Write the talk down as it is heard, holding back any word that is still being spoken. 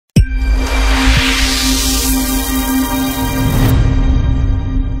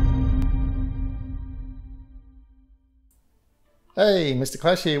Hey, Mr.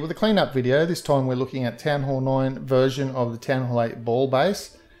 Clash here with a cleanup video. This time we're looking at Town Hall 9 version of the Town Hall 8 ball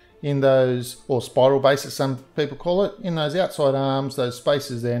base. In those, or spiral base as some people call it, in those outside arms, those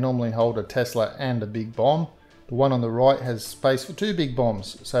spaces there normally hold a Tesla and a big bomb. The one on the right has space for two big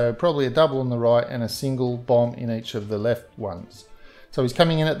bombs, so probably a double on the right and a single bomb in each of the left ones. So he's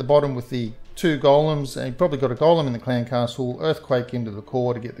coming in at the bottom with the two golems, and he probably got a golem in the clan castle, earthquake into the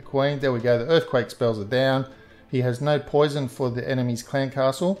core to get the queen. There we go, the earthquake spells are down. He has no poison for the enemy's clan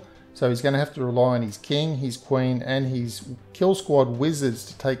castle, so he's going to have to rely on his king, his queen, and his kill squad wizards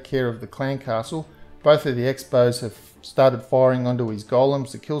to take care of the clan castle. Both of the X-bows have started firing onto his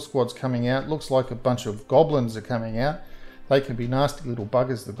golems. The kill squad's coming out. Looks like a bunch of goblins are coming out. They can be nasty little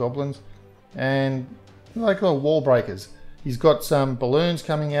buggers, the goblins, and like little wall breakers. He's got some balloons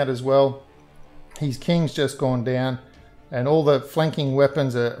coming out as well. His king's just gone down, and all the flanking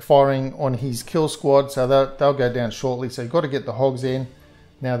weapons are firing on his kill squad, so they'll go down shortly. So you've got to get the hogs in.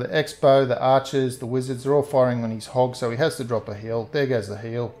 Now the X-bow, the archers, the wizards are all firing on his hog, so he has to drop a heal. There goes the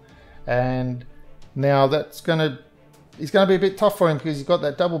heal. And now it's going to be a bit tough for him because he's got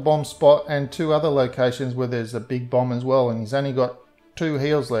that double bomb spot and two other locations where there's a big bomb as well, and he's only got two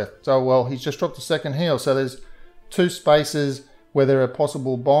heals left. So well, he's just dropped the second heal, so there's two spaces where there are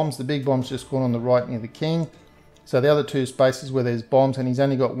possible bombs. The big bomb's just gone on the right near the king. So the other two spaces where there's bombs, and he's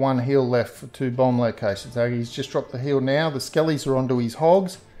only got one heal left for two bomb locations. So he's just dropped the heal now. The skellies are onto his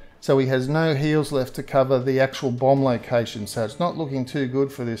hogs, so he has no heals left to cover the actual bomb location. So it's not looking too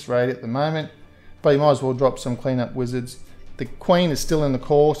good for this raid at the moment, but he might as well drop some cleanup wizards. The queen is still in the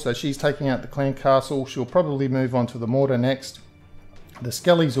core, so she's taking out the clan castle. She'll probably move on to the mortar next. The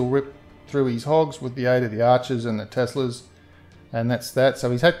skellies will rip through his hogs with the aid of the archers and the Teslas. And that's that.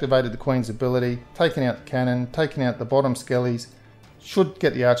 So he's activated the queen's ability, taken out the cannon, taken out the bottom skellies, should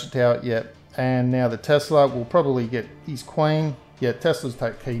get the archer tower, yep. And now the Tesla will probably get his queen. Yeah, Tesla's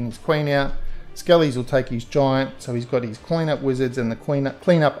taking his queen out. Skellies will take his giant, so he's got his cleanup wizards and the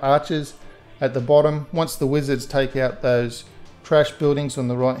cleanup archers at the bottom. Once the wizards take out those trash buildings on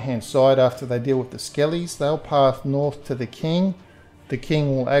the right hand side after they deal with the skellies, they'll path north to the king. The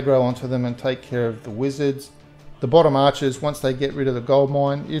king will aggro onto them and take care of the wizards. The bottom archers, once they get rid of the gold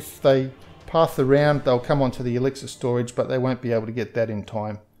mine, if they path around, they'll come onto the elixir storage, but they won't be able to get that in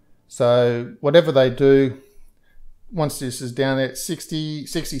time. So whatever they do, once this is down at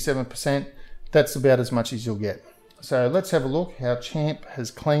 67%, that's about as much as you'll get. So let's have a look how Champ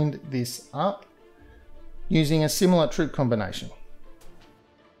has cleaned this up using a similar troop combination.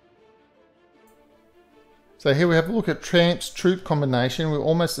 So here we have a look at Champ's troop combination. We're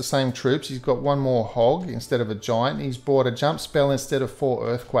almost the same troops. He's got one more hog instead of a giant. He's brought a jump spell instead of 4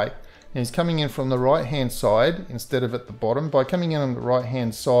 earthquake. And he's coming in from the right hand side instead of at the bottom. By coming in on the right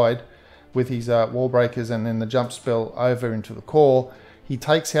hand side with his wall breakers and then the jump spell over into the core, he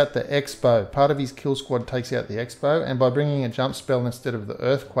takes out the X-bow. Part of his kill squad takes out the X-bow, and by bringing a jump spell instead of the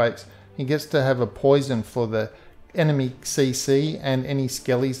earthquakes, he gets to have a poison for the enemy CC and any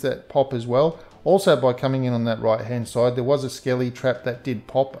skellies that pop as well. Also, by coming in on that right hand side, there was a skelly trap that did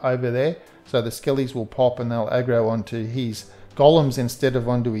pop over there, so the skellies will pop and they'll aggro onto his golems instead of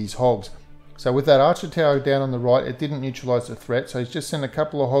onto his hogs. So with that archer tower down on the right, it didn't neutralize the threat, so he's just sent a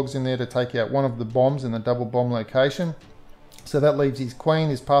couple of hogs in there to take out one of the bombs in the double bomb location. So that leaves his queen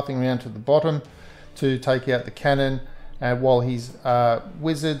is pathing around to the bottom to take out the cannon, while his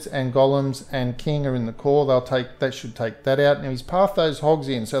wizards and golems and king are in the core. That should take that out. Now he's pathed those hogs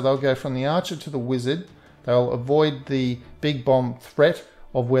in, so they'll go from the archer to the wizard. They'll avoid the big bomb threat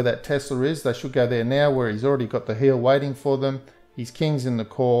of where that Tesla is. They should go there now where he's already got the heal waiting for them. His king's in the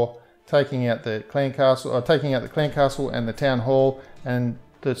core, taking out the clan castle, and the town hall, and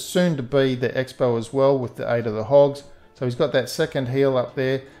the soon to be the X-bow as well with the aid of the hogs. So he's got that second heal up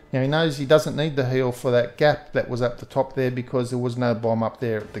there. Now he knows he doesn't need the heal for that gap that was up the top there because there was no bomb up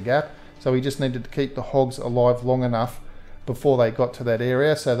there at the gap. So he just needed to keep the hogs alive long enough before they got to that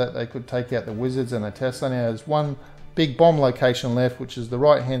area so that they could take out the wizards and the Tesla. Now there's one big bomb location left, which is the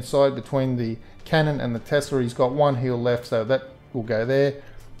right hand side between the cannon and the Tesla. He's got one heal left, so that will go there.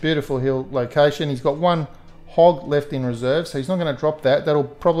 Beautiful heal location. He's got one hog left in reserve, so he's not going to drop that. That'll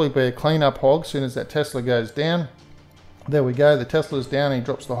probably be a cleanup hog as soon as that Tesla goes down. There we go, the Tesla's down, he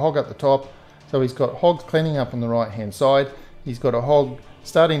drops the hog at the top. So he's got hogs cleaning up on the right hand side. He's got a hog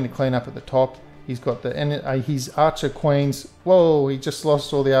starting to clean up at the top. He's got his archer queens. Whoa, he just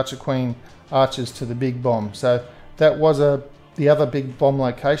lost all the archer queen archers to the big bomb. So that was the other big bomb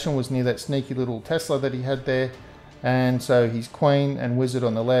location was near that sneaky little Tesla that he had there. And so his queen and wizard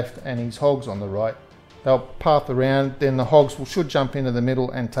on the left and his hogs on the right. They'll path around, then the hogs should jump into the middle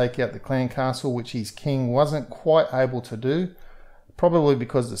and take out the clan castle, which his king wasn't quite able to do. probably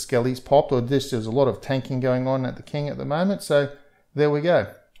because the skelly's popped, or there's a lot of tanking going on at the king at the moment. So there we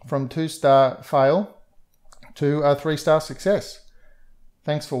go, from 2-star fail to a 3-star success.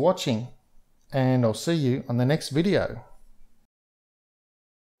 Thanks for watching, and I'll see you on the next video.